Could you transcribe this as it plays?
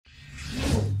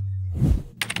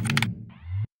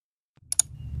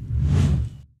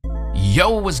Yo,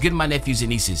 what's good, my nephews and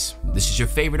nieces? This is your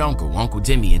favorite uncle, Uncle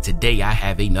Demi, and today I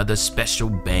have another special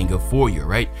banger for you,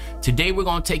 right? Today we're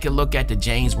gonna take a look at the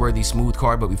James Worthy smooth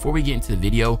card, but before we get into the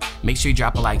video, make sure you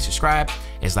drop a like, subscribe,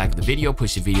 as like the video,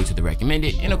 push the video to the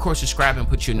recommended, and of course subscribe and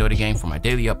put your note again for my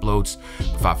daily uploads.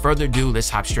 Without further ado, let's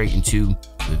hop straight into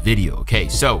the video. Okay,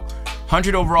 so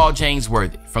 100 overall James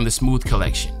Worthy from the smooth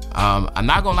collection. I'm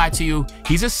not gonna lie to you,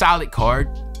 he's a solid card.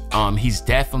 He's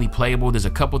definitely playable. There's a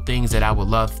couple things that I would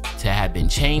love to have been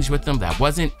changed with him that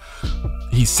wasn't.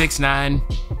 He's 6'9",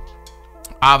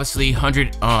 obviously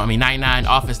 99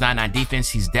 offense, 99 defense.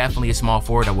 He's definitely a small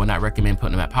forward. I would not recommend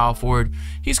putting him at power forward.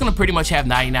 He's gonna pretty much have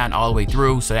 99 all the way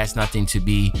through, so that's nothing to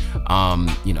be,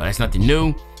 that's nothing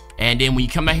new. And then when you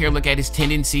come out here and look at his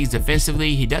tendencies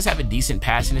defensively, he does have a decent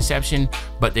pass interception,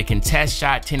 but the contest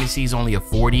shot tendency is only a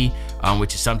 40,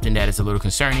 which is something that is a little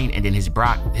concerning. And then his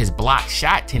block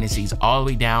shot tendency is all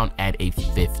the way down at a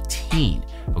 15,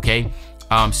 okay?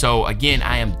 So again,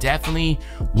 I am definitely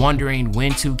wondering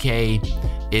when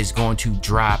 2K is going to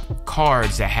drop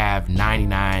cards that have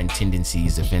 99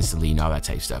 tendencies defensively and all that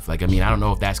type of stuff. Like, I mean, I don't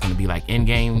know if that's going to be like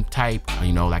in-game type,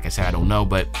 like I said, I don't know,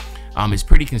 but it's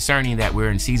pretty concerning that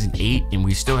we're in season 8 and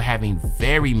we're still having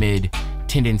very mid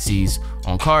tendencies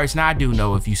on cards. Now I do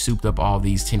know if you souped up all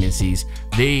these tendencies,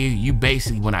 you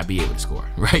basically will not be able to score,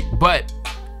 right? But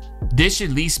this should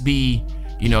at least be,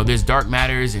 there's dark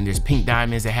matters and there's pink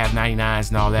diamonds that have 99s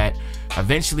and all that.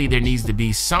 Eventually there needs to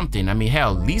be something. I mean,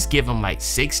 hell, at least give them like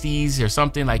 60s or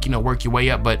something, like, work your way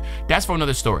up, but that's for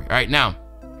another story. All right, now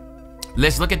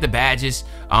let's look at the badges.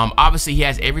 Obviously he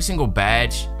has every single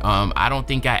badge. I don't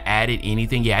think I added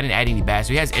anything. Yeah, I didn't add any badge.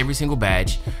 So he has every single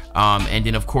badge. And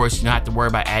then of course you don't have to worry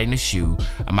about adding a shoe.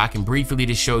 I can briefly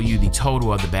just show you the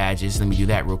total of the badges. Let me do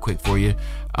that real quick for you.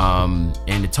 And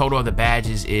the total of the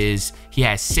badges is he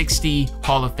has 60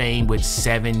 Hall of Fame with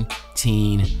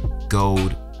 17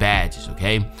 gold badges.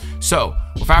 Okay, so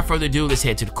without further ado, let's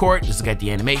head to the court. Let's look at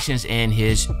the animations and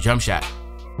his jump shot.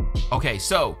 Okay,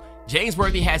 so James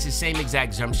Worthy has his same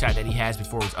exact jump shot that he has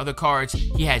before his other cards.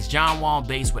 He has John Wall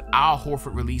base with Al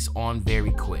Horford release on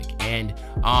very quick. And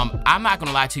I'm not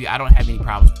gonna lie to you, I don't have any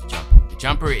problems with the jumper. The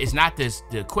jumper is not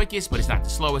the quickest, but it's not the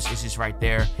slowest. It's just right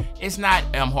there. It's not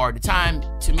hard to time.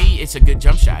 To me, it's a good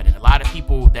jump shot. And a lot of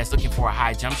people that's looking for a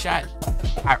high jump shot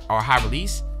or high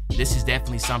release, this is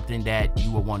definitely something that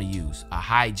you will want to use. A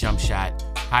high jump shot,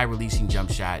 high releasing jump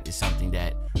shot is something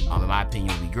that, in my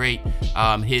opinion, would be great.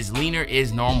 His leaner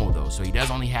is normal though, so he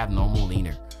does only have normal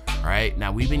leaner. All right,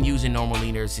 now we've been using normal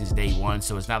leaner since day one,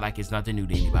 so it's not like it's nothing new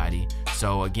to anybody.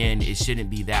 So again, it shouldn't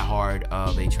be that hard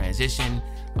of a transition.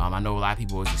 I know a lot of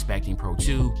people was expecting Pro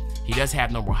 2. He does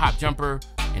have normal hop jumper,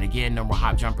 and again, normal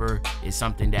hop jumper is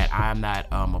something that I'm not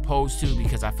opposed to,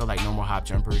 because I feel like normal hop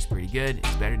jumper is pretty good.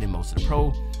 It's better than most of the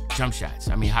pro jump shots.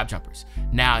 I mean, hop jumpers.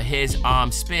 Now his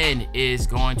spin is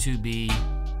going to be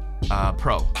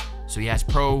pro. So he has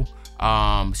pro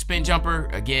spin jumper.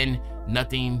 Again,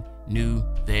 nothing new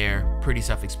there, pretty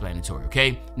self-explanatory.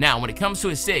 Okay, now when it comes to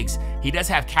his SIGs, he does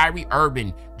have Kyrie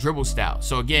Irving dribble style.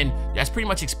 So again, that's pretty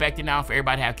much expected now for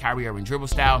everybody to have Kyrie Irving dribble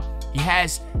style. He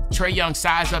has Trae Young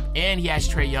size up and he has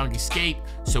Trae Young escape,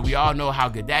 so we all know how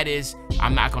good that is.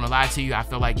 I'm not gonna lie to you, I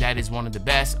feel like that is one of the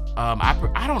best.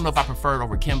 I don't know if I prefer it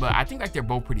over Kemba. I think like they're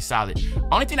both pretty solid.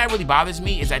 Only thing that really bothers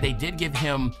me is that they did give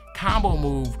him combo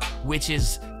move, which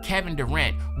is Kevin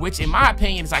Durant, which in my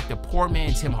opinion is like the poor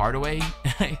man Tim Hardaway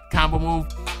combo move.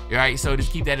 All right, so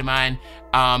just keep that in mind.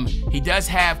 He does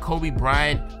have Kobe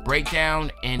Bryant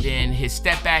breakdown, and then his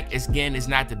step back again is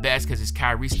not the best because it's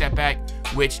Kyrie step back,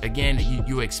 which again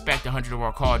you expect 100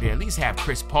 overall card to at least have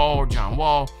Chris Paul or John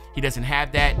Wall. He doesn't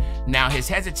have that. Now his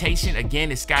hesitation again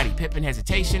is Scottie Pippen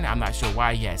hesitation. I'm not sure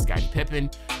why he has Scottie Pippen.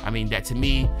 I mean, that to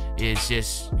me is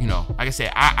just, like I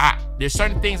said, there's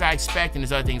certain things I expect and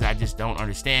there's other things I just don't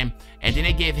understand. And then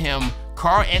they gave him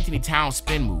Karl Anthony Towns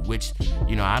spin move, which,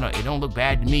 it don't look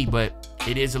bad to me, but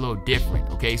it is a little different.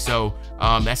 Okay, so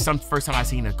that's the first time I've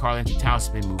seen a Karl Anthony Towns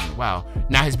spin move in a while.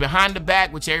 Now his behind the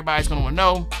back, which everybody's gonna want to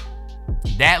know,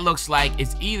 that looks like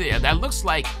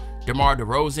DeMar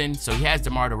DeRozan. So he has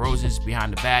DeMar DeRozan's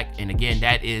behind the back, and again,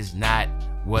 that is not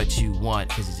what you want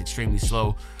because it's extremely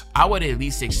slow. I would at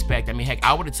least expect, heck,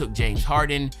 I would have took James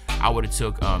Harden. I would have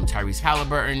took Tyrese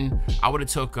Halliburton. I would have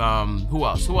took who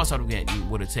else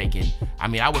would have taken? I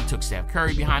would have took Steph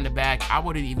Curry behind the back. I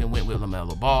would have even went with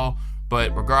LaMelo Ball.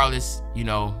 But regardless,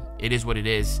 it is what it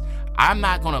is. I'm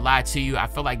not gonna lie to you, I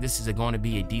feel like this is going to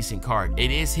be a decent card. It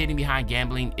is hidden behind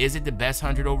gambling. Is it the best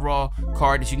 100 overall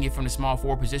card that you can get from the small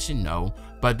forward position? No.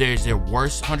 But there's there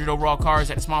worse 100 overall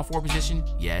cards at the small forward position?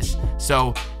 Yes.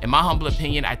 So in my humble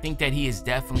opinion, I think that he is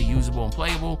definitely usable and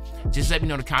playable. Just let me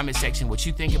know in the comment section what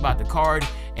you think about the card.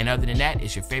 And other than that,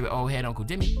 it's your favorite old head Uncle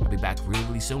Demi. I'll be back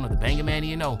really soon with the banger, man.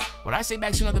 You know, when I say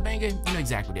back soon with the banger, you know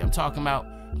exactly what I'm talking about.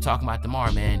 I'm talking about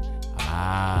tomorrow, man. I'm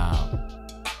out.